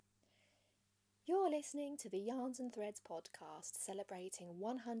You're listening to the Yarns and Threads podcast celebrating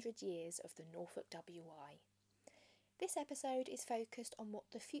 100 years of the Norfolk WI. This episode is focused on what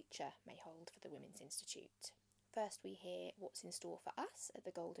the future may hold for the Women's Institute. First we hear what's in store for us at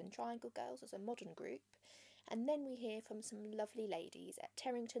the Golden Triangle Girls as a modern group, and then we hear from some lovely ladies at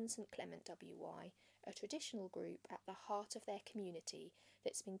Terrington St Clement WI, a traditional group at the heart of their community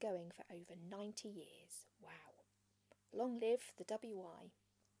that's been going for over 90 years. Wow. Long live the WI.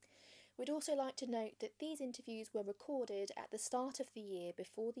 We'd also like to note that these interviews were recorded at the start of the year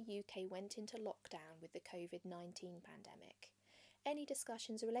before the UK went into lockdown with the COVID-19 pandemic. Any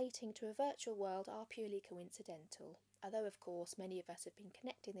discussions relating to a virtual world are purely coincidental, although of course many of us have been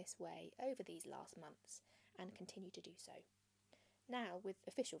connecting this way over these last months and continue to do so. Now with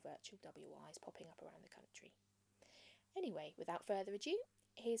official virtual WIs popping up around the country. Anyway, without further ado,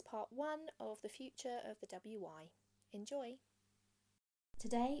 here's part 1 of the future of the WI. Enjoy!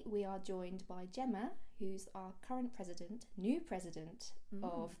 Today we are joined by Gemma, who's our current new president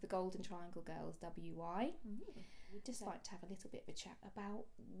of the Golden Triangle Girls WI. We'd just like to have a little bit of a chat about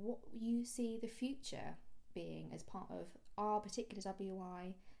what you see the future being as part of our particular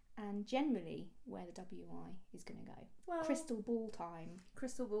WI and generally where the WI is going to go. Well, crystal ball time.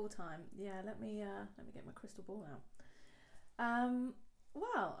 Crystal ball time. Yeah, let me get my crystal ball out.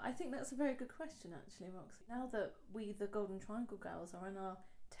 Well, I think that's a very good question, actually, Roxy. Now that we, the Golden Triangle Girls, are in our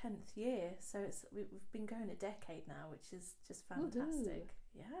 10th year, so we've been going a decade now, which is just fantastic. Woo-hoo.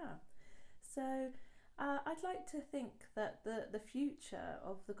 Yeah. So I'd like to think that the future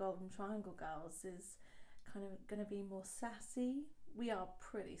of the Golden Triangle Girls is kind of going to be more sassy. We are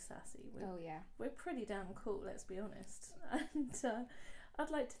pretty sassy. We're pretty damn cool, let's be honest. And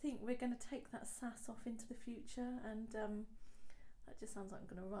I'd like to think we're going to take that sass off into the future and... that just sounds like I'm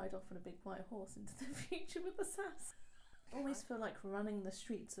going to ride off on a big white horse into the future with the sass. I always feel like running the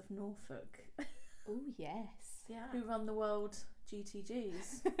streets of Norfolk. Oh, yes. Yeah. Who run the world,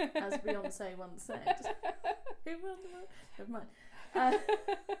 GTGs, as Beyonce once said. Who run the world? Never mind.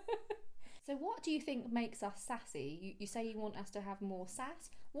 So what do you think makes us sassy? You say you want us to have more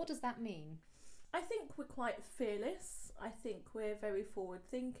sass. What does that mean? I think we're quite fearless. I think we're very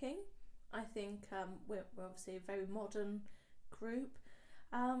forward-thinking. I think we're obviously a very modern group,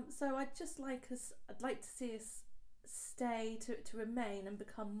 so I'd like to see us stay to remain and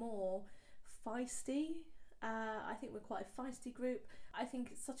become more feisty. I think we're quite a feisty group. I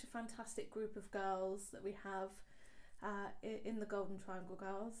think it's such a fantastic group of girls that we have in the Golden Triangle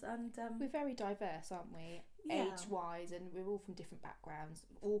Girls, and we're very diverse, aren't we? Yeah. Age-wise, and we're all from different backgrounds,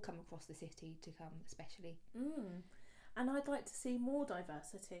 all come across the city to come especially. And I'd like to see more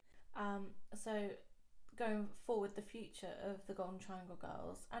diversity, so going forward, the future of the Golden Triangle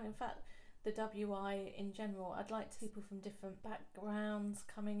Girls, and in fact the WI in general, I'd like people from different backgrounds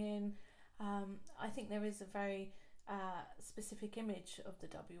coming in. I think there is a very specific image of the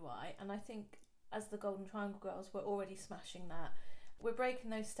WI, and I think as the Golden Triangle Girls we're already smashing that. We're breaking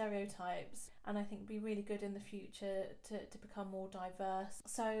those stereotypes, and I think it'd be really good in the future to become more diverse.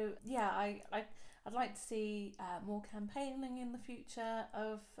 So yeah, I'd like to see more campaigning in the future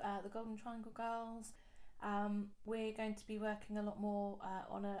of the Golden Triangle Girls. We're going to be working a lot more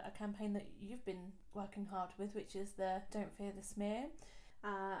on a campaign that you've been working hard with, which is the Don't Fear the Smear.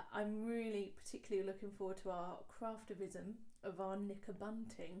 I'm really particularly looking forward to our craftivism of our knicker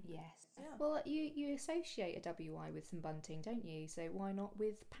bunting. Yes. Yeah. Well, you associate a WI with some bunting, don't you? So why not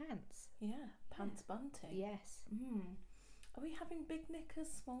with pants? Yeah, pants bunting. Yes. Are we having big knickers,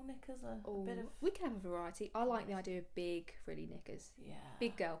 small knickers, a bit of... We can have a variety. I like the idea of big frilly knickers. Yeah.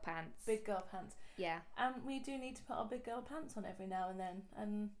 Big girl pants. Big girl pants. Yeah. And we do need to put our big girl pants on every now and then.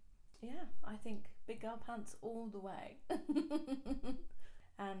 And yeah, I think big girl pants all the way.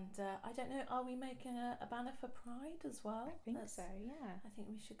 And I don't know, are we making a banner for Pride as well? I think so, yeah. I think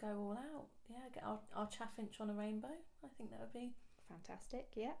we should go all out. Yeah, get our chaffinch on a rainbow. I think that would be...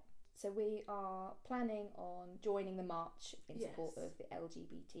 fantastic, yeah. So we are planning on joining the march in support of the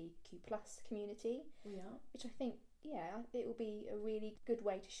LGBTQ+ community. We are. Which I think, yeah, it will be a really good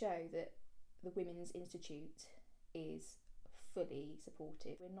way to show that the Women's Institute is fully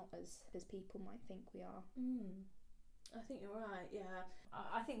supportive. We're not as people might think we are. I think you're right, yeah.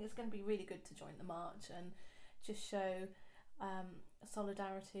 I think it's going to be really good to join the march and just show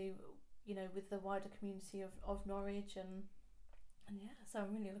solidarity, with the wider community of Norwich and yeah, so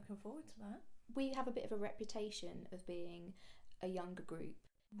I'm really looking forward to that. We have a bit of a reputation of being a younger group.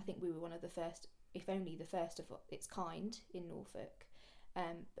 I think we were one of the first, if only the first of its kind in Norfolk.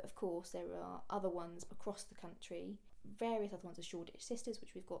 But of course there are other ones across the country. Various other ones are Shoreditch Sisters,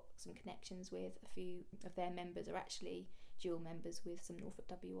 which we've got some connections with. A few of their members are actually dual members with some Norfolk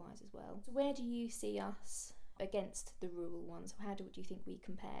WIs as well. So where do you see us against the rural ones? How do you think we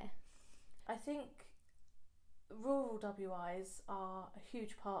compare? I think rural WIs are a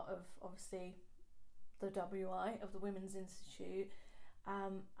huge part of, obviously, the WI, of the Women's Institute,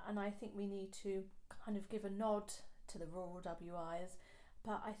 and I think we need to kind of give a nod to the rural WIs.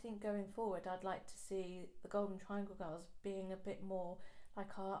 But I think going forward, I'd like to see the Golden Triangle Girls being a bit more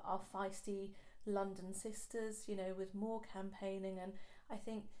like our feisty London sisters, you know, with more campaigning. And I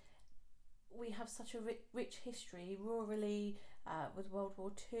think we have such a rich history rurally with World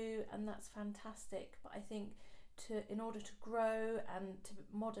War II, and that's fantastic. But I think in order to grow and to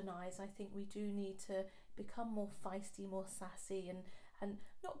modernise, I think we do need to become more feisty, more sassy, and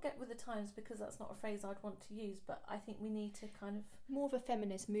not get with the times, because that's not a phrase I'd want to use, but I think we need to kind of... More of a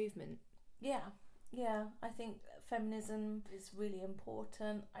feminist movement. Yeah, I think feminism is really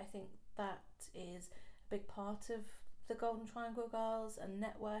important. I think that is a big part of the Golden Triangle Girls, and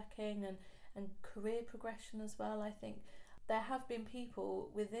networking and career progression as well. I think there have been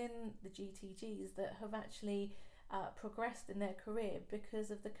people within the GTGs that have actually progressed in their career because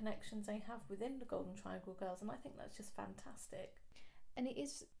of the connections they have within the Golden Triangle Girls, and I think that's just fantastic. And it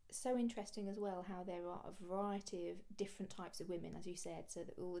is so interesting as well how there are a variety of different types of women, as you said, so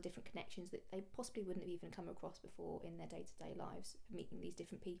that all the different connections that they possibly wouldn't have even come across before in their day-to-day lives, meeting these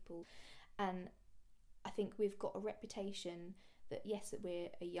different people. And I think we've got a reputation that, yes, that we're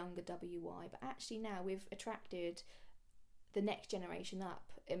a younger WI, but actually now we've attracted the next generation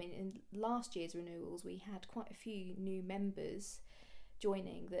up. I mean, in last year's renewals, we had quite a few new members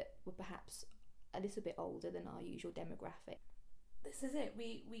joining that were perhaps a little bit older than our usual demographic. This is it.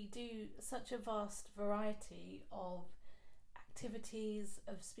 We do such a vast variety of activities,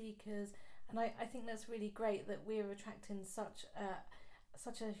 of speakers, and I think that's really great that we're attracting such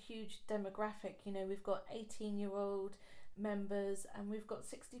a huge demographic. You know, we've got 18-year-old members and we've got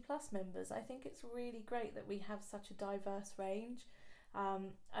 60 plus members. I think it's really great that we have such a diverse range,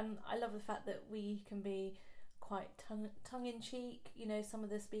 and I love the fact that we can be quite tongue-in-cheek. You know, some of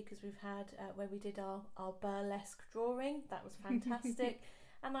the speakers we've had where we did our burlesque drawing, that was fantastic.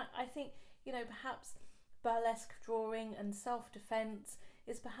 And I think, you know, perhaps burlesque drawing and self-defence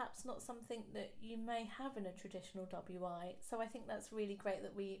is perhaps not something that you may have in a traditional WI. So I think that's really great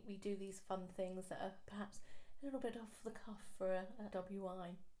that we do these fun things that are perhaps a little bit off the cuff for a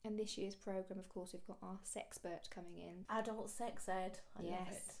WI. And this year's programme, of course, we've got our sexpert coming in. Adult sex ed. I love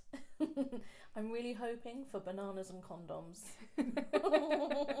it. I'm really hoping for bananas and condoms.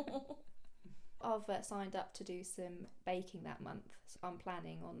 I've signed up to do some baking that month. So I'm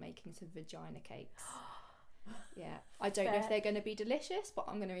planning on making some vagina cakes. Yeah. I don't know if they're going to be delicious, but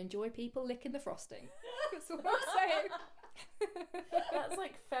I'm going to enjoy people licking the frosting. That's what I'm saying. That's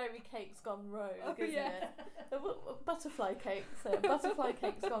like fairy cakes gone rogue, isn't it? Butterfly cakes. Butterfly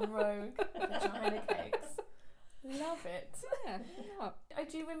cakes gone rogue. Vagina cakes. Love it. Yeah. I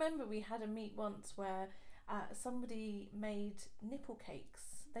do remember we had a meet once where somebody made nipple cakes.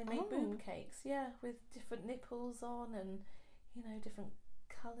 They made boob cakes, with different nipples on, and, you know, different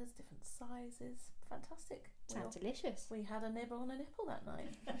colours, different sizes. Fantastic. Sounds delicious. We had a nibble on a nipple that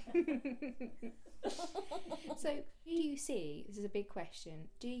night. So, do you see, this is a big question,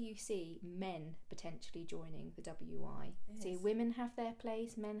 do you see men potentially joining the WI? Yes. See, women have their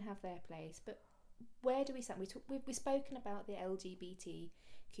place, men have their place, but where do we stand? We've spoken about the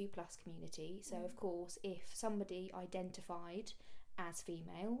LGBTQ plus community, so of course if somebody identified as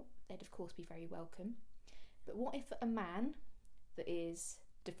female, they'd of course be very welcome. But what if a man that is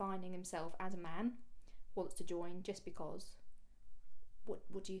defining himself as a man wants to join just because?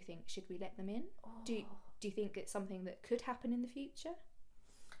 What do you think? Should we let them in? Do you think it's something that could happen in the future?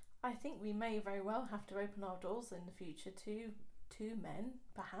 I think we may very well have to open our doors in the future to men,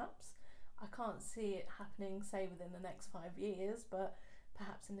 perhaps. I can't see it happening, say, within the next 5 years, but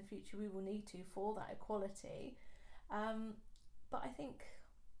perhaps in the future we will need to for that equality. But I think,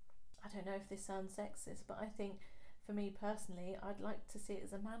 I don't know if this sounds sexist, but I think for me personally, I'd like to see it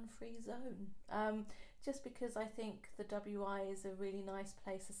as a man-free zone. Just because I think the WI is a really nice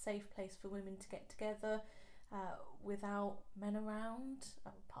place, a safe place for women to get together without men around,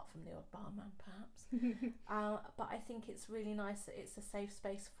 apart from the odd barman perhaps. But I think it's really nice that it's a safe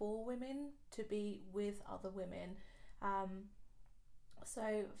space for women to be with other women.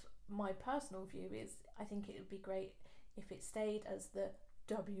 So my personal view is I think it would be great if it stayed as the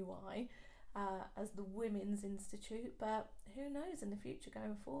WI, as the Women's Institute, but who knows in the future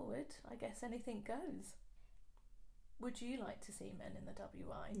going forward? I guess anything goes. Would you like to see men in the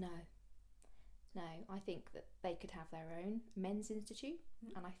WI? No, I think that they could have their own Men's Institute,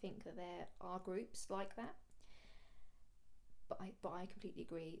 and I think that there are groups like that. but I completely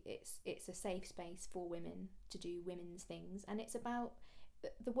agree. It's a safe space for women to do women's things, and it's about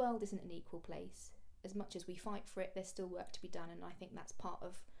the world isn't an equal place. As much as we fight for it, there's still work to be done, and I think that's part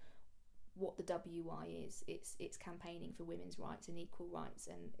of what the WI is. It's campaigning for women's rights and equal rights,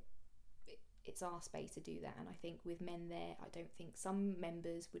 and it's our space to do that. And I think with men there, I don't think some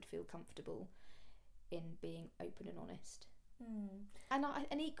members would feel comfortable in being open and honest.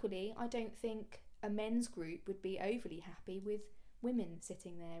 And equally, I don't think a men's group would be overly happy with women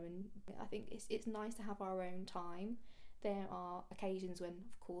sitting there. And I think it's nice to have our own time. There are occasions when,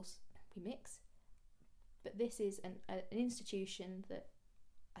 of course, we mix, but this is an institution that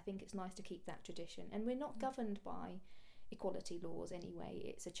I think it's nice to keep that tradition. And we're not governed by equality laws anyway.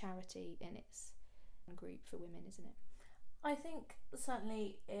 It's a charity, and it's a group for women, isn't it? I think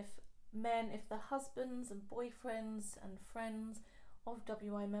certainly if the husbands and boyfriends and friends of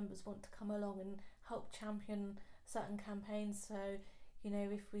WI members want to come along and help champion certain campaigns, so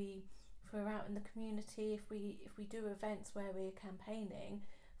if we're out in the community, if we do events where we're campaigning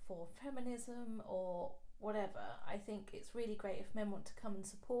for feminism or whatever, I think it's really great if men want to come and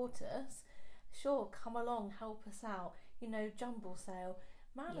support us. Sure, come along, help us out. Jumble sale,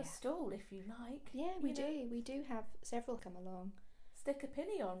 man a stall if you like. Yeah, we do have several come along. Stick a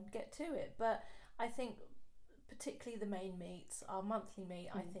penny on, get to it. But I think particularly the main meets, our monthly meet,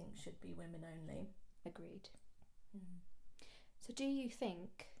 I think should be women only. Agreed. So do you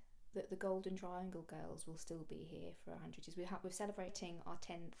think that the Golden Triangle girls will still be here for 100 years? We're celebrating our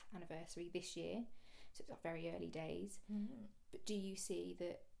 10th anniversary this year, so it's our very early days. But do you see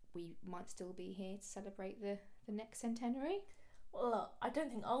that we might still be here to celebrate the next centenary? Well, look, I don't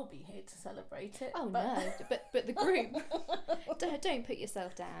think I'll be here to celebrate it. Oh, no, but the group. don't put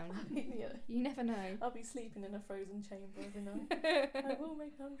yourself down. You never know. I'll be sleeping in a frozen chamber every night. I will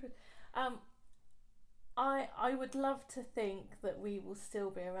make 100. I would love to think that we will still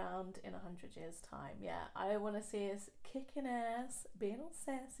be around in 100 years' time. Yeah, I want to see us kicking ass, being all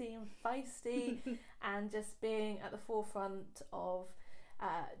sassy and feisty, and just being at the forefront of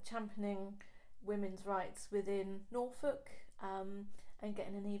championing women's rights within Norfolk, and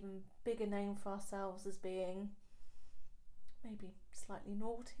getting an even bigger name for ourselves as being maybe slightly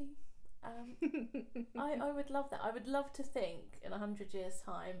naughty. I would love that. I would love to think in 100 years'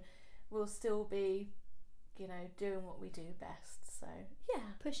 time we'll still be, doing what we do best. So yeah,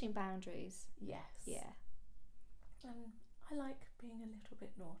 pushing boundaries. Yes. Yeah. I like being a little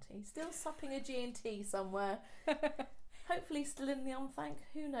bit naughty. Still supping a G&T somewhere. Hopefully still in the unthank.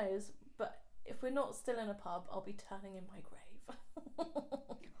 Who knows? But if we're not still in a pub, I'll be turning in my grave.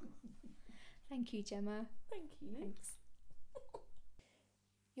 Thank you, Gemma. Thank you. Thanks.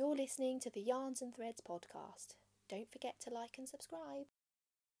 You're listening to the Yarns and Threads podcast. Don't forget to like and subscribe.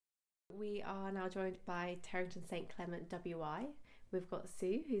 We are now joined by Terrington St Clement WI. We've got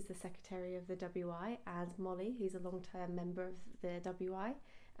Sue, who's the secretary of the WI, and Molly, who's a long-term member of the WI.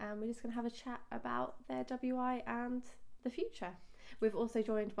 And we're just going to have a chat about their WI and the future. We've also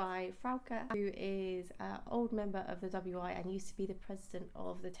joined by Frauke, who is an old member of the WI and used to be the president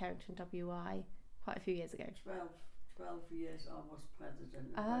of the Terrington WI quite a few years ago. 12 years I was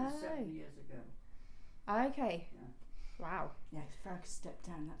president, about 7 years ago. Okay. Yeah. Wow. Yeah, Frauke stepped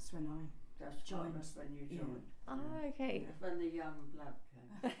down, that's when I joined. That's when you joined. Yeah. Okay. That's when the young blood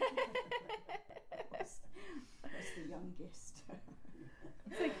came. That's the youngest.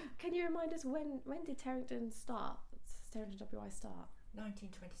 So can you remind us when did Terrington start? Terrington WI start?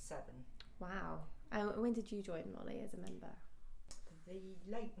 1927. Wow. And when did you join, Molly, as a member? The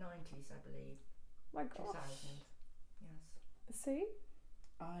late 90s, I believe. My gosh. 2000. Yes. Sue?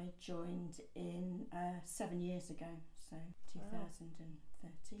 I joined in 7 years ago, so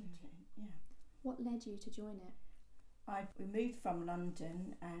 2013. Yeah. What led you to join it? We moved from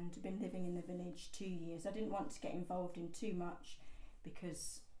London and been living in the village 2 years. I didn't want to get involved in too much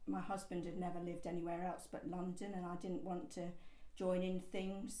because my husband had never lived anywhere else but London, and I didn't want to join in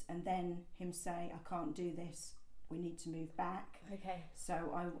things and then him say, I can't do this, we need to move back. Okay.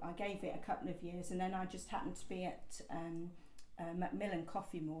 So I gave it a couple of years, and then I just happened to be at Macmillan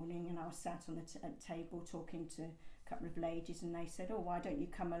Coffee Morning, and I was sat on a table talking to a couple of ladies, and they said, oh, why don't you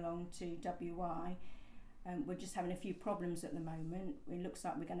come along to WI? We're just having a few problems at the moment. It looks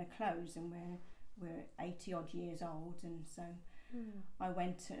like we're going to close, and we're 80 odd years old, and so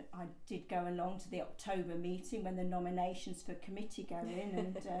I did go along to the October meeting when the nominations for committee go in,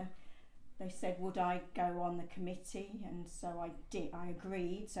 and they said would I go on the committee, and so I did. I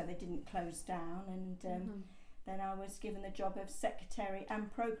agreed, so they didn't close down, and then I was given the job of secretary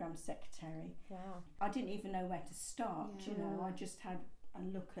and programme secretary. Wow. I didn't even know where to start, Yeah. I just had a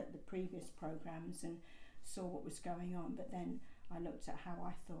look at the previous programmes and saw what was going on, but then I looked at how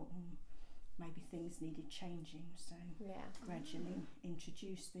I thought maybe things needed changing, so gradually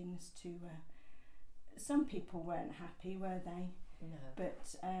introduced things to some people weren't happy, were they? No.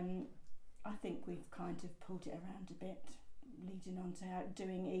 But I think we've kind of pulled it around a bit, leading on to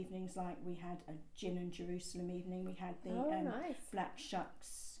doing evenings like we had a gin and Jerusalem evening. We had the nice. Black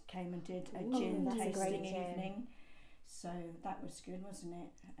Shucks came and did a Ooh, gin that's a great tasting gin. evening. So that was good, wasn't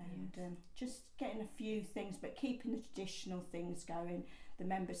it? And just getting a few things, but keeping the traditional things going. The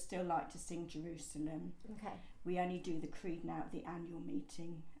members still like to sing Jerusalem. Okay. We only do the creed now at the annual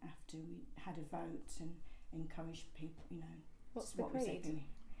meeting after we had a vote and encouraged people, you know. What's what the was it creed? going?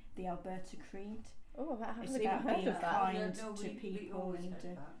 The Alberta Creed. Oh, I It's haven't even about heard being of that. kind No, to we people always and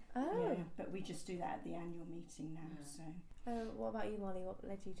had that. Oh. yeah, but we just do that at the annual meeting now. Yeah. So What about you, Molly? What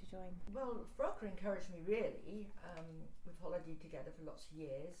led you to join? Well, Veronica encouraged me really. We've holidayed together for lots of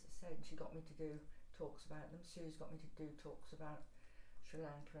years, so she got me to do talks about them. Sue's got me to do talks about Sri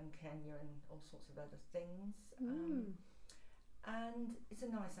Lanka and Kenya and all sorts of other things. And it's a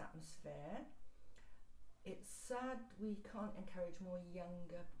nice atmosphere. It's sad we can't encourage more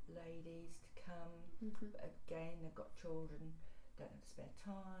younger ladies to come. But again, they've got children, don't have spare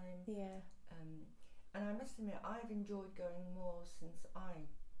time. Yeah. And I must admit, I've enjoyed going more since I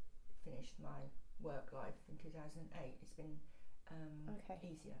finished my work life in 2008. It's been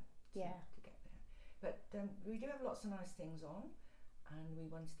easier to get there. But we do have lots of nice things on, and we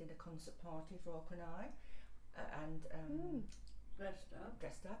once did a concert party for Veronica and I, and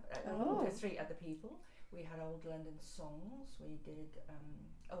dressed up. Oh. With 3 other people. We had old London songs. We did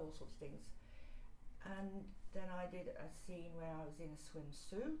all sorts of things. And then I did a scene where I was in a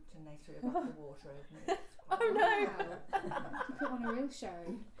swimsuit and they threw a bucket of water over me. Oh no! You put on a real show.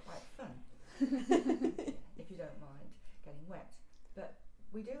 Quite fun, if you don't mind getting wet. But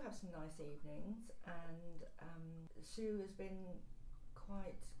we do have some nice evenings, and Sue has been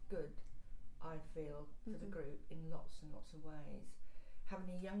quite good, I feel, for the group in lots and lots of ways. Having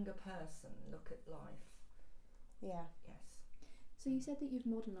a younger person look at life. Yeah. Yes. So you said that you've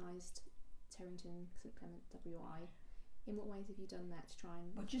modernised Terrington St Clement WI. In what ways have you done that to try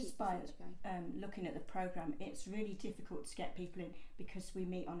and Well, keep just the by future going? looking at the programme, it's really difficult to get people in because we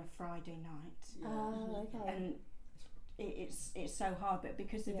meet on a Friday night. Oh, okay. And it's so hard, but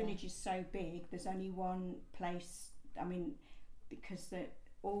because the village is so big, there's only one place. I mean, because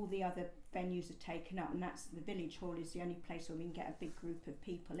all the other venues are taken up, and that's the village hall is the only place where we can get a big group of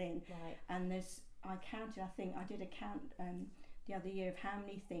people in. Right. And I did a count the other year of how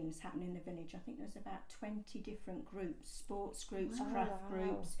many things happen in the village. I think there's about 20 different groups, sports groups, Wow. craft Wow.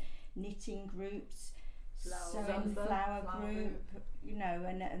 groups, knitting groups, Flower sewing Zumba, flower flower group, you know,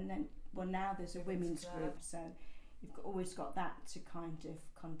 and then now there's a women's club. group, so you've always got that to kind of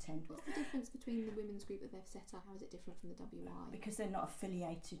contend with. What's the difference between the women's group that they've set up? How is it different from the WI? Because they're not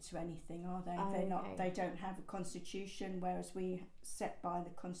affiliated to anything, are they? Oh, They're not. okay. They don't have a constitution, whereas we set by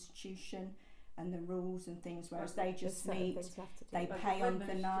the constitution and the rules and things. Whereas they just meet. They But pay the on the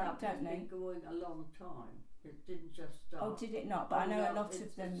women's night, club don't has they? been going a long time. It didn't just start. Oh, did it not? But I know a no, lot of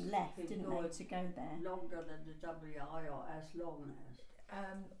it's them been left, didn't they, going to go there? Longer than the WI, or as long as.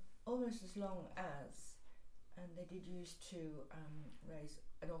 Almost as long as, and they did used to raise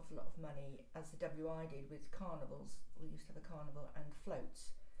an awful lot of money, as the WI did with carnivals. We used to have a carnival and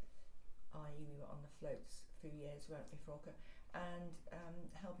floats, i.e. we were on the floats a few years, weren't we, Veronica? And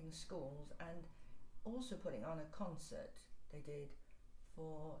helping schools, and also putting on a concert they did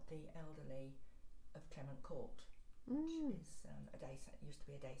for the elderly of Clement Court, which is a day centre. Used to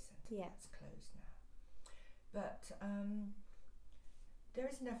be a day centre. Yeah. It's closed now. But there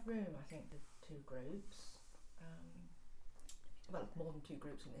is enough room, I think, for 2 groups. Well, more than 2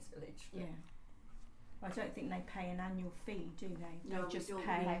 groups in this village. but- Yeah. I don't think they pay an annual fee, do they? No, they we just don't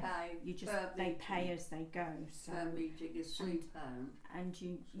pay. pay You just per they meeting. pay as they go. So Per meeting is £3. and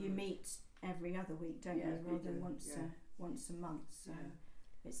you So- meet every other week, don't Yes, you, we rather than do, once a month. So Yeah.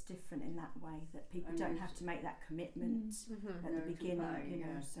 it's different in that way that people And don't it's- have to make that commitment at No, the to beginning, pay, you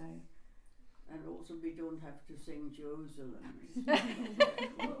know. yeah. So And also we don't have to sing Jerusalem.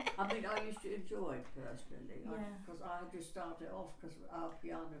 I mean, I used to enjoy it personally, Yeah. because I had to start it off because our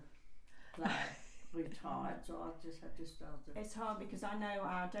piano player retired, so I just had to start it. it's hard because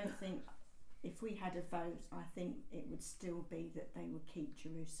I don't think if we had a vote, I think it would still be that they would keep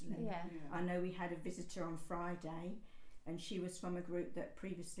Jerusalem. Yeah. I know we had a visitor on Friday, and she was from a group that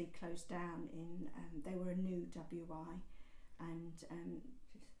previously closed down in. They were a new WI, and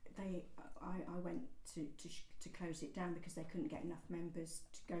I went to close it down because they couldn't get enough members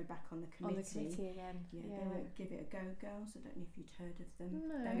to go back on the committee. On the committee again. Yeah, they were Give It a Go Girls. I don't know if you'd heard of them.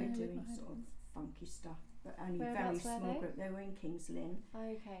 No, they were we've doing not heard sort of of funky stuff. but only a very Whereabouts were small they? group. They were in Kings Lynn,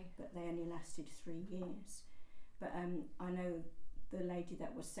 Okay. but they only lasted 3 years. But I know the lady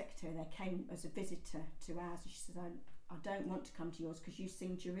that was secretary there came as a visitor to ours, and she said, I don't want to come to yours because you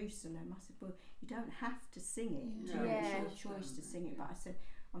sing Jerusalem. I said, well, you don't have to sing it. No, Yeah. It's your choice to sing it. But I said,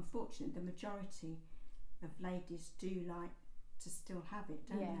 unfortunately, the majority of ladies do like to still have it,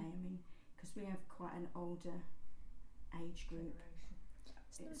 don't Yeah. they? I mean, because we have quite an older age group.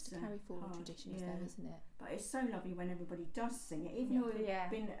 It's nice It's, to carry forward hard, traditions yeah. though, isn't it? But it's so lovely when everybody does sing it. Even though Yeah.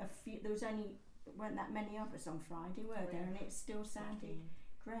 been a few, there weren't that many of us on Friday, were there? And it still sounded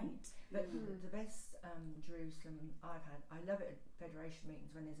great. But Mm. the best Jerusalem I've had, I love it at Federation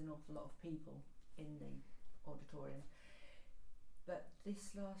meetings when there's an awful lot of people in the auditorium. But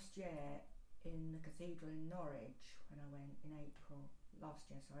this last year in the cathedral in Norwich, when I went in April last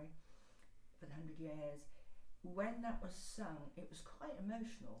year, for the 100 years, when that was sung, it was quite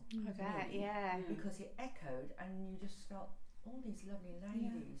emotional. I bet, really, yeah. because it echoed and you just felt all these lovely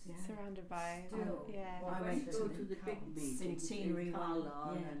ladies. Yeah. Surrounded by. Still, yeah. well, I I went went to to the the big counts. meetings Centenary in one,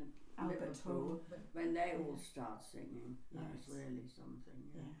 Carlisle yeah. and Albert Hall. Liverpool, But when they Yeah. all start singing. That's Yes. really something.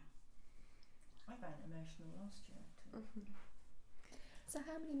 Yeah. I found it emotional last year too. So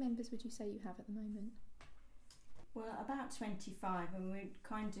how many members would you say you have at the moment? Well, about 25, and we're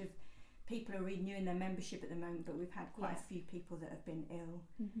kind of, people are renewing their membership at the moment, but we've had quite Yeah. a few people that have been ill,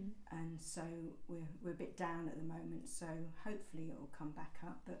 Mm-hmm. and so we're a bit down at the moment, so hopefully it will come back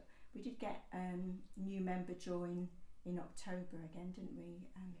up. But we did get a new member join in October again, didn't we?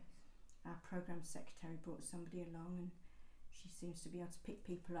 Our programme secretary brought somebody along, and she seems to be able to pick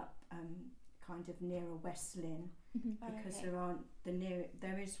people up kind of nearer West Lynn, Mm-hmm. because Okay.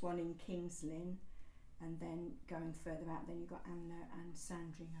 there is one in Kings Lynn, and then going further out, then you've got Amner and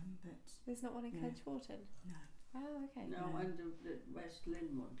Sandringham, but There's not one in Yeah. Clenchwarton? no. Oh, okay. No, No. and the West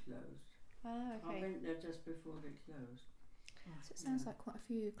Lynn one closed. Oh, I okay. went there just before they closed. So it sounds Yeah. like quite a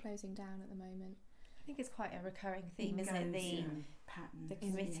few are closing down at the moment. I think it's quite a recurring theme, isn't it? The Patterns. the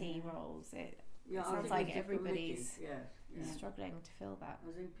committee yeah. roles. It Yeah, I sounds think like it's the everybody's committee, yes, Yeah. yes. struggling to fill that.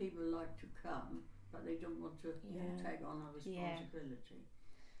 I think people like to come, but they don't want to Yeah. take on a Yeah. responsibility.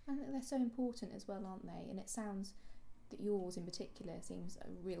 And they're so important as well, aren't they? And it sounds that yours in particular seems a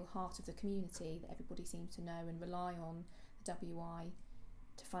real heart of the community that everybody seems to know and rely on the WI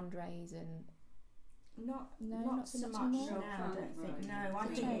to fundraise and Not not so so much much anymore? now, I don't think. Right. No, I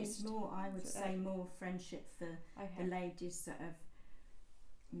It's think it's changed. more, I would So, say more friendship for the Okay. ladies that have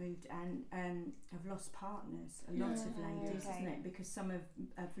moved and have lost partners. A lot of Yeah. ladies, Okay. isn't it? Because some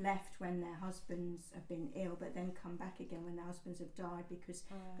have left when their husbands have been ill, but then come back again when their husbands have died, because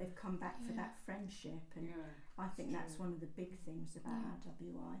they've come back for Yeah. that friendship. And Yeah. I think that's true. one of the big things about Yeah. our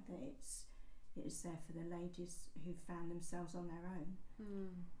WI, that it is there for the ladies who found themselves on their own.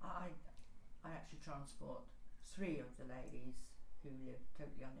 I actually transport 3 of the ladies who live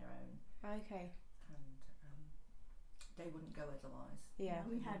totally on their own, Okay. and they wouldn't go otherwise. Yeah.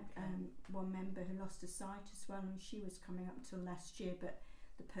 We had one member who lost her sight as well, and she was coming up till last year, but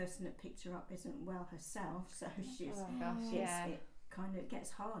the person that picked her up isn't well herself, so she's Oh gosh. Oh. Yeah. it kind of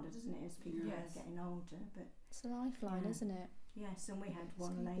gets harder, doesn't it, as people Yes. are getting older. But it's a lifeline, Yeah. isn't it? yes, and we had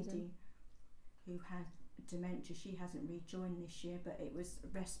one Escapism. lady who had dementia. She hasn't rejoined this year, but it was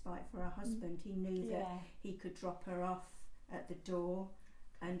respite for her husband. He knew that Yeah. he could drop her off at the door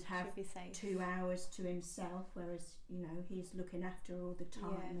and have Should be safe. 2 hours to himself, whereas he's looking after her all the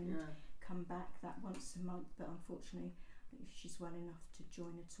time. Yeah. And Yeah. come back that once a month, but unfortunately she's well enough to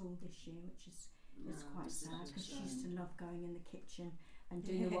join at all this year, which is No, quite this is sad, because she insane. used to love going in the kitchen and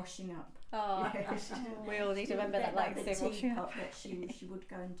doing the washing up. Oh, we all need to remember that, like the doing washing up. teapot that she would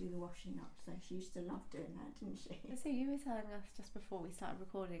go and do the washing up, so she used to love doing that, didn't she? So you were telling us just before we started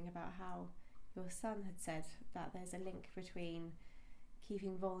recording about how your son had said that there's a link between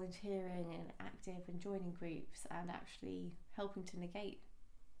keeping volunteering and active and joining groups and actually helping to negate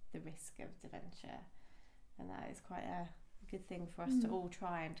the risk of dementia, and that is quite a good thing for us to all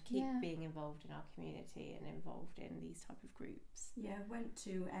try and keep Yeah. being involved in our community and involved in these type of groups. Yeah, I went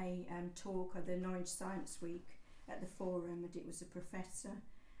to a talk at the Norwich Science Week at the Forum, and it was a professor,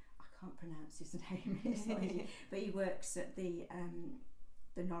 I can't pronounce his name, it's not easy, but he works at the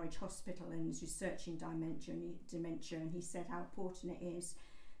Norwich Hospital and is researching dementia, and he said how important it is.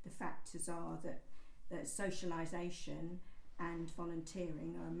 The factors are that socialisation and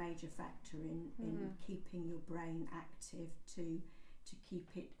volunteering are a major factor in keeping your brain active to keep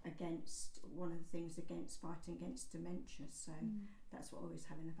it against one of the things against fighting against dementia. So that's what I always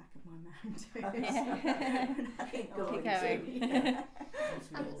have in the back of my mind. Keep going.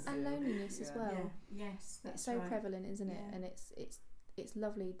 And loneliness as well. Yes, that's It's so right. prevalent, isn't it? Yeah. And it's it's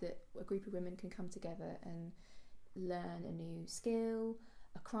lovely that a group of women can come together and learn a new skill,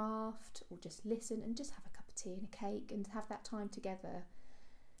 a craft, or just listen and just have a cup of tea and a cake and have that time together.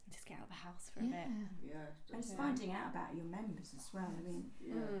 Just get out of the house for a bit. Yeah. And it's finding out about your members as well. I mean,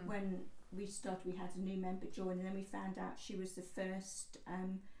 when we started, we had a new member join, and then we found out she was the first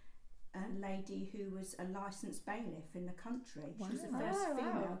lady who was a licensed bailiff in the country. Wow. She was the first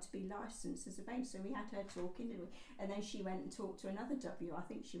female to be licensed as a bailiff, so we had her talking, didn't we? And then she went and talked to another I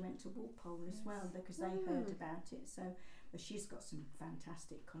think she went to Walpole as well, because they heard about it. So but she's got some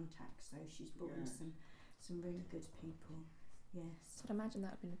fantastic contacts, so she's brought in some really good people. Yes. So I'd imagine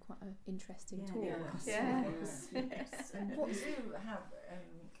that would have been quite an interesting talk. Yes. And what Sue have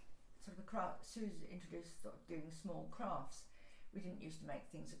sort of a craft. Sue's introduced sort of doing small crafts. We didn't used to make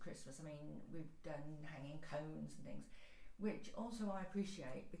things at Christmas. I mean, we've done hanging cones and things, which also I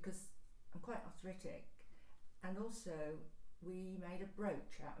appreciate because I'm quite arthritic, and also we made a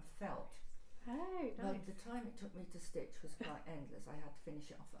brooch out of felt. Oh, Well, nice. the time it took me to stitch was quite endless. I had to finish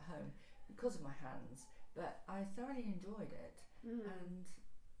it off at home because of my hands, but I thoroughly enjoyed it, and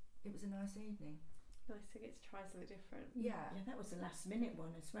it was a nice evening. Nice to get to try something different. Yeah. Yeah, that was a last minute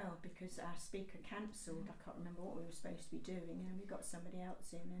one as well, because our speaker cancelled. I can't remember what we were supposed to be doing, and we got somebody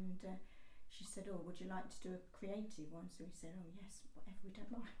else in, and she said, "Oh, would you like to do a creative one?" So we said, "Oh yes, whatever, we don't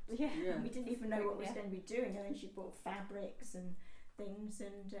mind." Yeah. And we didn't even know what we was going to be doing, and then she bought fabrics and things,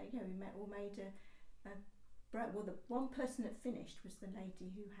 and we all made a well, the one person that finished was the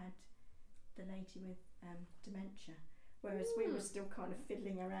lady with dementia. Whereas we were still kind of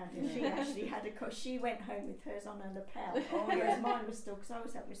fiddling around, and she actually had she went home with hers on her lapel. Whereas mine was still, because I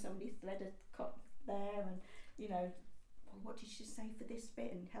was helping somebody thread a cot there, and what did she say for this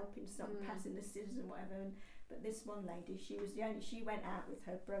bit, and helping someone passing the scissors and whatever. But this one lady, she went out with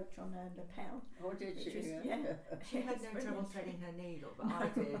her brooch on her lapel. Oh, did she? She had no trouble threading her needle, but I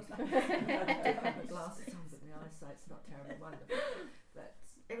did. I did have my glasses on, but the eyesight's not terribly wonderful. But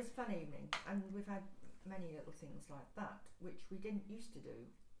it was a fun evening, and we've had many little things like that, which we didn't used to do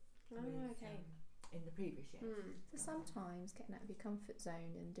in the previous years. So sometimes getting out of your comfort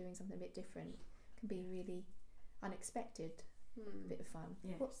zone and doing something a bit different can be really unexpected, bit of fun.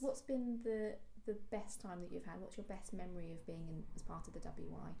 Yes. What's been the best time that you've had? What's your best memory of being as part of the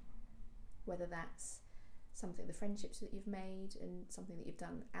WI? Whether that's something, the friendships that you've made, and something that you've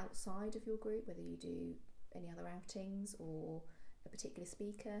done outside of your group, whether you do any other outings or a particular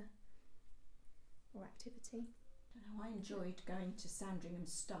speaker or activity. I enjoyed going to Sandringham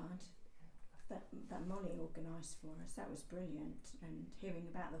Stud that Molly organised for us. That was brilliant, and hearing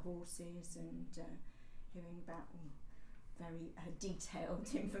about the horses and hearing about very detailed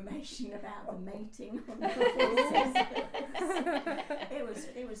information about the mating on the horses.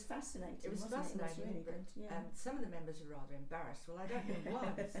 It was fascinating. It was wasn't fascinating, It was really but good. some of the members were rather embarrassed. Well, I don't know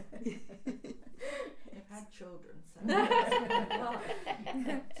why. They've had children, so I don't know why.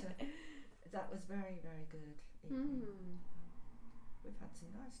 But, that was very, very good evening. We've had some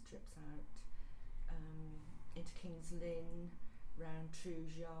nice trips out into King's Lynn, round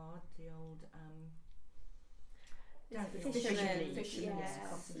True's Yard, the old Fishermen,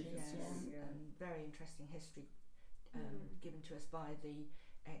 cottages, yeah. very interesting history given to us by the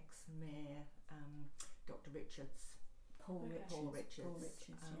ex-mayor, Dr. Richards. Paul Richards.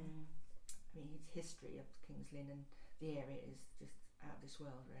 I mean, his history of King's Lynn and the area is just out of this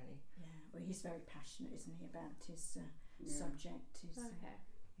world, really. Yeah, well, he's very passionate, isn't he, about his subject. Okay.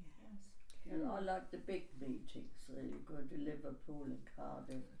 Yes. Yeah, I like the big meetings. So you go to Liverpool and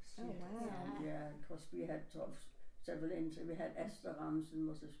Cardiff. Oh wow. Yeah, because we had sort of several interviews. We had Esther Ramsden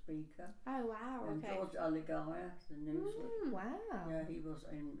was a speaker. Oh wow. And Okay. George Allegaya, the newsman. Wow. Yeah, he was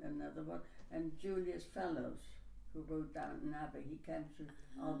in another one. And Julius Fellows, who wrote Downton Abbey, he came to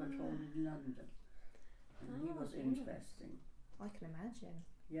Albert Hall in London. And he was interesting. I can imagine.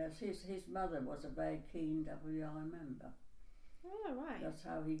 Yes, his mother was a very keen WI member. Oh right. That's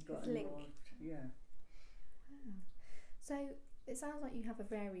how he got His link. involved. Yeah. Wow. So it sounds like you have a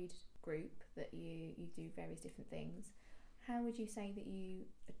varied group, that you do various different things. How would you say that you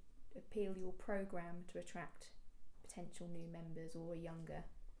appeal your programme to attract potential new members or a younger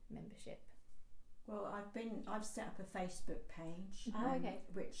membership? Well, I've set up a Facebook page, Okay.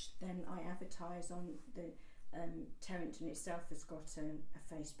 which then I advertise on the Terrington itself has got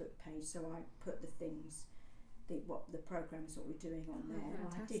a Facebook page, so I put the things, the programmes that we're doing on there. And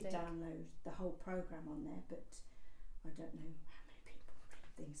I did fantastic. download the whole programme on there, but I don't know how many people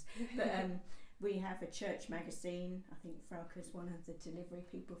read things. But we have a church magazine. I think Frauke's one of the delivery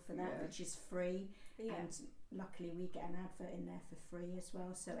people for that, Yeah. which is free. Yeah. And luckily we get an advert in there for free as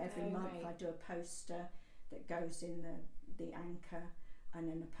well. So every month great. I do a poster that goes in the anchor. and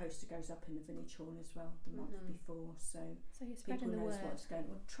then the poster goes up in the village hall as well the month before, so So you're people spreading the knows word. what's going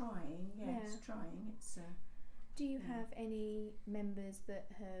on. Trying, yes, Yeah. trying. It's Do you Yeah. have any members that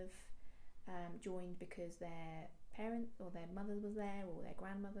have joined because their parent or their mother was there or their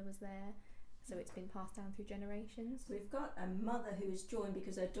grandmother was there, so it's been passed down through generations? We've got a mother who's joined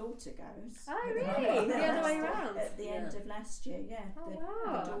because her daughter goes. Oh, At really? The other way last- round? At the end Yeah. of last year, yeah. Oh, the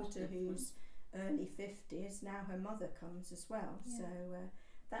wow. daughter who's early 50s, now her mother comes as well. Yeah. So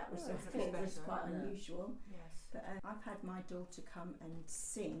that was, Oh, I that's thought, was better, quite yeah. unusual. Yes. But I've had my daughter come and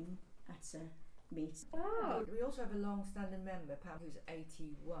sing at a meeting. Oh, We also have a long-standing member, Pam, who's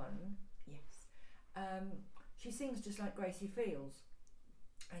 81. Yes. She sings just like Gracie Fields,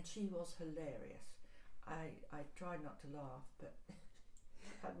 and she was hilarious. I tried not to laugh, but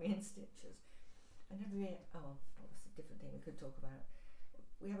had me in stitches. And that's a different thing we could talk about.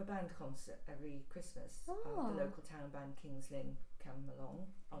 We have a band concert every Christmas. Oh. The local town band Kings Lynn come along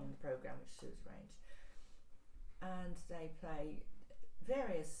on the programme, which Sue's arranged. And they play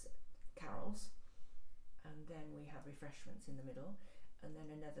various carols, and then we have refreshments in the middle, and then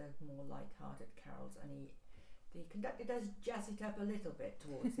another more light-hearted carols, and the conductor does jazz it up a little bit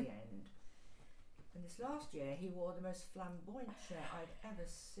towards the end. And this last year he wore the most flamboyant shirt I'd ever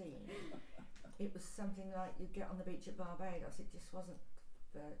seen. It was something like you'd get on the beach at Barbados. It just wasn't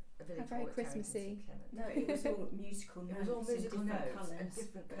a village How very hall at Terrington Christmassy. St Clement. No, it was all musical It notes. was all in musical different notes colours, and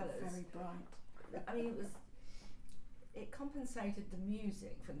different but colours. very bright. I mean, it compensated the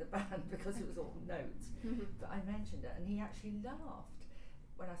music from the band because it was all notes. But I mentioned it, and he actually laughed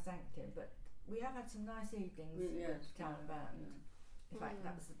when I thanked him. But we have had some nice evenings with the town band. In fact,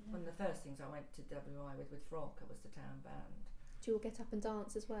 that was one of the first things I went to WI with Frock. It was the town band. Do you all get up and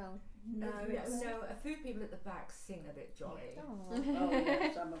dance as well? No, no. A few people at the back sing a bit jolly, Oh. Oh,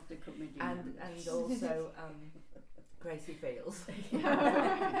 yeah, some of the comedians. and also Gracie Fields.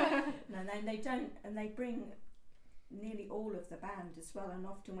 No, they don't, and they bring nearly all of the band as well. And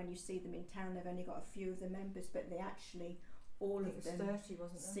often when you see them in town, they've only got a few of the members, but they actually all I think of it was them 30,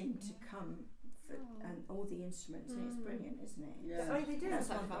 wasn't there? seem to come for, Oh. and all the instruments, and it's brilliant, isn't it? Yeah. I mean, they do. That's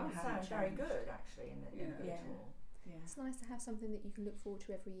Some one of thing I them haven't sound very changed. good actually in the Yeah. village Yeah. hall. Yeah. It's nice to have something that you can look forward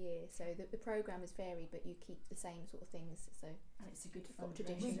to every year, so that the programme is varied, but you keep the same sort of things. So And it's a good You've got fun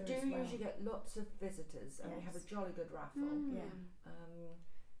tradition. We tradition do as well. usually get lots of visitors, and we have a Yes. jolly good raffle. Yeah.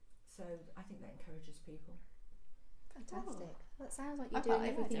 So I think that encourages people. fantastic. That sounds like I you're quite doing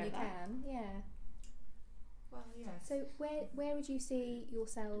like everything that. you can. Yeah. Well, yes. So where would you see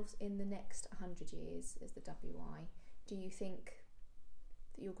yourselves in the next 100 years as the WI? Do you think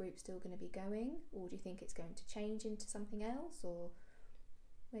that your group's still going to be going, or do you think it's going to change into something else, or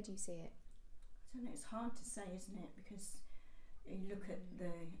where do you see it? I don't know. It's hard to say, isn't it? Because you look at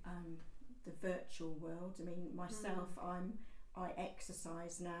the virtual world. I mean, myself, I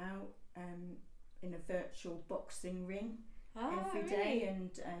exercise now in a virtual boxing ring every day,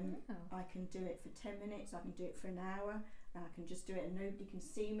 and Oh. I can do it for 10 minutes. I can do it for an hour, and I can just do it, and nobody can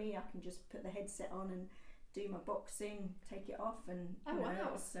see me. I can just put the headset on and do my boxing, take it off, and Oh, you know,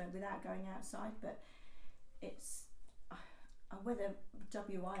 wow. it's, without going outside. But it's whether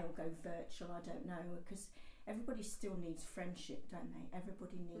WI will go virtual, I don't know, because everybody still needs friendship, don't they?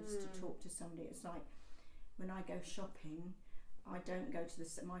 Everybody needs to talk to somebody. It's like when I go shopping, I don't go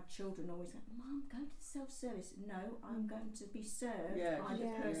to my children always go, Mum, go to the self-service. No, I'm going to be served Yes. by the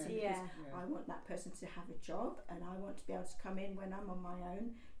Yeah. person. Yeah. Because I want that person to have a job, and I want to be able to come in when I'm on my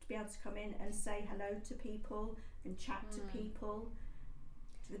own, to be able to come in and say hello to people and chat to people.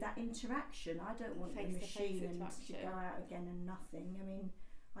 With that interaction, I don't want the Face-to-face machine and to interaction. go out again and nothing. I mean,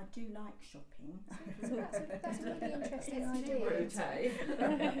 I do like shopping. So that's a really interesting It's idea. brute, eh?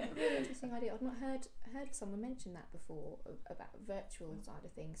 Really interesting idea. I've not heard of someone mention that before about virtual side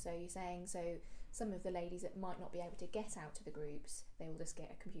of things. So you're saying some of the ladies that might not be able to get out to the groups, they will just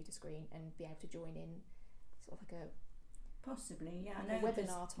get a computer screen and be able to join in, sort of like Possibly, yeah. I a know there's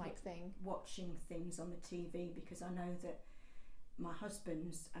webinar type thing. watching things on the TV, because I know that my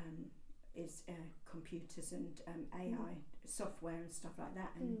husband's is computers and AI software and stuff like that,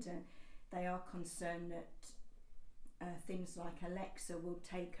 and they are concerned that things like Alexa will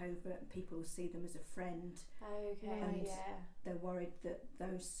take over and people will see them as a friend. Okay, And yeah. They're worried that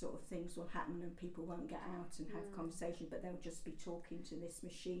those sort of things will happen and people won't get out and have conversation, but they'll just be talking to this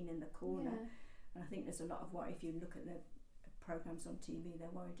machine in the corner. And I think there's a lot of if you look at the programs on TV, they're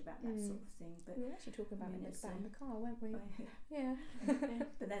worried about that sort of thing. But We were actually talking about I mean, it it's, in the car, weren't we? I- Yeah.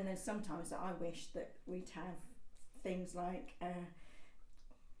 but then there's sometimes that I wish that we'd have things like what do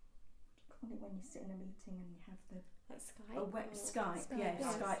you call it when you sit in a meeting and you have the That's Skype. Skype, Skype, yeah,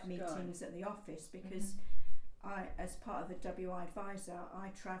 yes. Skype Skype. meetings at the office, because as part of the WI advisor, I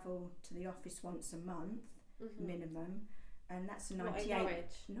travel to the office once a month minimum, and that's a What, in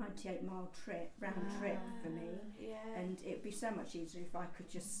 98 mile trip, round trip for me. Yeah. And it'd be so much easier if I could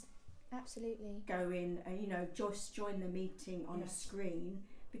just Absolutely. go in and, you know, just join the meeting on a Yes. screen,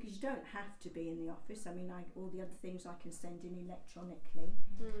 because you don't have to be in the office. I mean, all the other things I can send in electronically.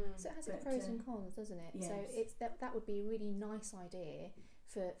 So it has But, its pros and cons, doesn't it? So yes. it's that would be a really nice idea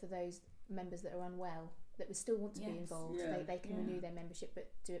for those members that are unwell, that would still want to be Yes. involved. Yeah. They can Yeah. renew their membership,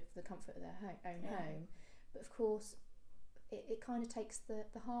 but do it for the comfort of their own Yeah. home. But of course, it kind of takes the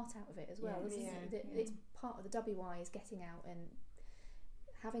heart out of it as well, Yeah. isn't Yeah. it? That Yeah. It's part of the WI is getting out and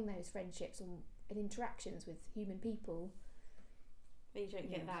having those friendships and interactions with human people. You don't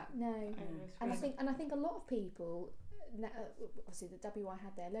get Yeah. that. No. over And I screen. think a lot of people, obviously the WI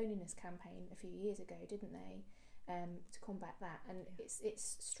had their loneliness campaign a few years ago, didn't they? To combat that, and it's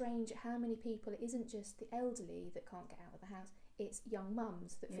strange how many people. It isn't just the elderly that can't get out of the house. It's young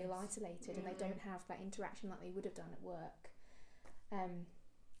mums that feel Yes. isolated and they don't have that interaction like they would have done at work.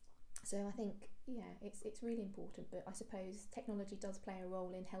 So I think it's really important. But I suppose technology does play a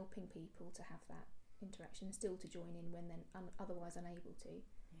role in helping people to have that interaction and still to join in when they're otherwise unable to.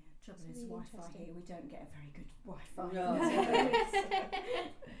 Yeah, trouble It's is really Wi-Fi interesting. here. We don't get a very good Wi-Fi.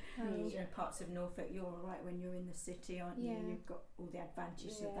 No. You know, parts of Norfolk, you're all right when you're in the city, aren't you? Yeah. You've got all the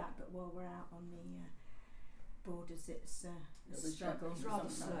advantages of Yeah. that, but while we're out on the borders, it's a It'll be struggle. It's rather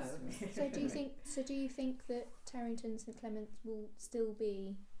sometimes. slow. So do you think that Terrington St Clement will still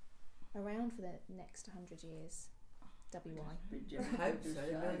be around for the next 100 years? WI. I hope so.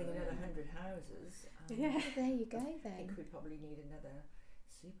 They're building another 100 houses. Yeah. Well, there you go I then. think we probably need another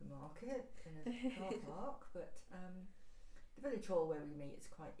supermarket and a car park, but the village hall where we meet is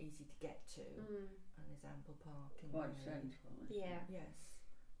quite easy to get to, and there's ample parking. Quite there. central. isn't it? Yeah. Yes.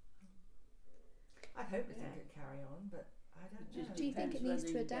 I hope we Yeah. think it'll carry on, but I don't Just know. Do you think it Depends needs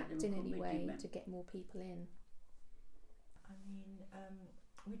whether to you get adapt them in any committee way mem- to get more people in? I mean,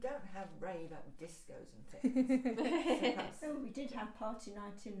 we don't have rave out discos and things. So perhaps- Oh, we did have party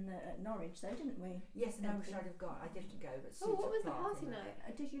night at Norwich, though, didn't we? yes, and I wish I'd have gone. I didn't go, but Sue Oh, what took was the part party in it.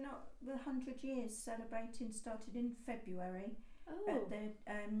 night? Did you not? The 100 years celebrating started in February Oh,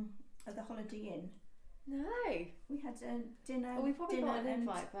 at the Holiday Inn. no. We had a dinner. Well, we probably dinner got an and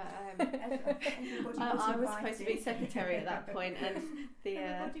invite, but everybody I was invited. supposed to be secretary at that point, and the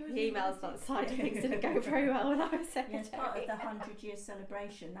Everybody was emails invited. that side of things didn't go very well when I was secretary. Yes, part of the 100-year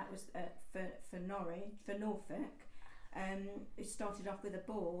celebration that was for Norfolk. It started off with a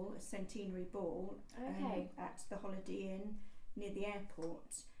ball, a centenary ball, Okay. at the Holiday Inn near the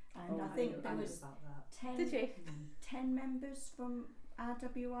airport, and Oh, I think knew there was about that. 10, Did you? 10 members from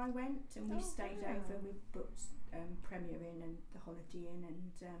RWI went, and we Oh, stayed wow. over. We booked Premier Inn and the Holiday Inn,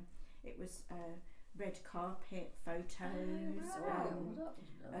 and it was red carpet photos, wow.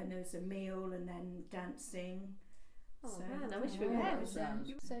 and there was a meal and then dancing. Oh So, man, I wish we yeah, went.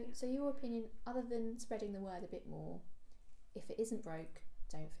 it was, So your opinion, other than spreading the word a bit more, if it isn't broke,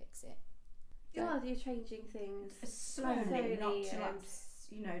 don't fix it. Well, you're changing things slowly, slowly not to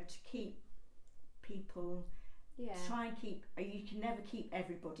and- to keep people. Yeah. Try and keep. You can never keep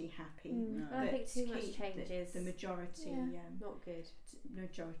everybody happy. No. I think but too to much keep change is the majority. Yeah. not good.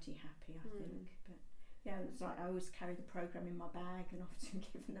 Majority happy, I Mm. think. But yeah, it's like I always carry the programme in my bag and often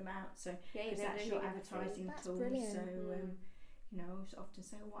give them out. So Yeah, because that's your advertising That's tool. brilliant. So Mm. you know, I always often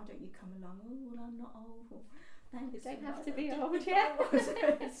say, "Why don't you come along?" "Oh, well, I'm not old." Or, "Thanks." You don't I'm have not to be old." old, yeah.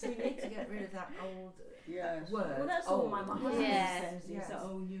 So we need to get rid of that old Yes. word. Well, that's all my old. husband Yeah. says. Is Yes. that,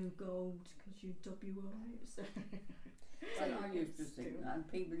 "Oh, you gold because you WI." So Well, I used to think that, and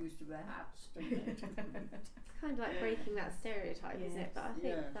people used to wear hats, didn't they? It's kind of like breaking that stereotype, isn't it? Yes. But I think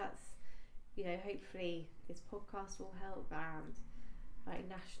Yes. that's, hopefully this podcast will help, and like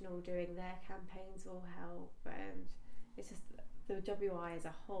National doing their campaigns will help, and it's just the WI as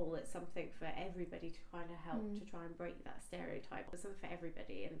a whole. It's something for everybody to kind of help to try and break that stereotype. It's something for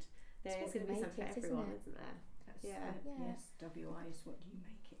everybody, and there It's is what going to you be make something for it, isn't everyone, it? isn't there? that's, Yeah. Yeah. yes, WI is what you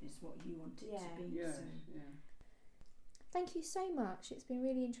make it. Is what you want it Yeah. to be. Yes, So. yeah. Thank you so much. It's been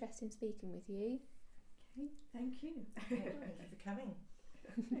really interesting speaking with you. Okay, thank you. Thank you for coming.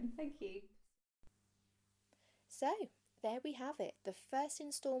 Thank you. So, there we have it, the first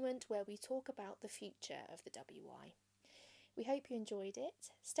instalment where we talk about the future of the WI. We hope you enjoyed it.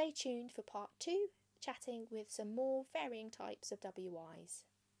 Stay tuned for part 2, chatting with some more varying types of WIs.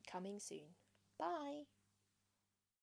 Coming soon. Bye!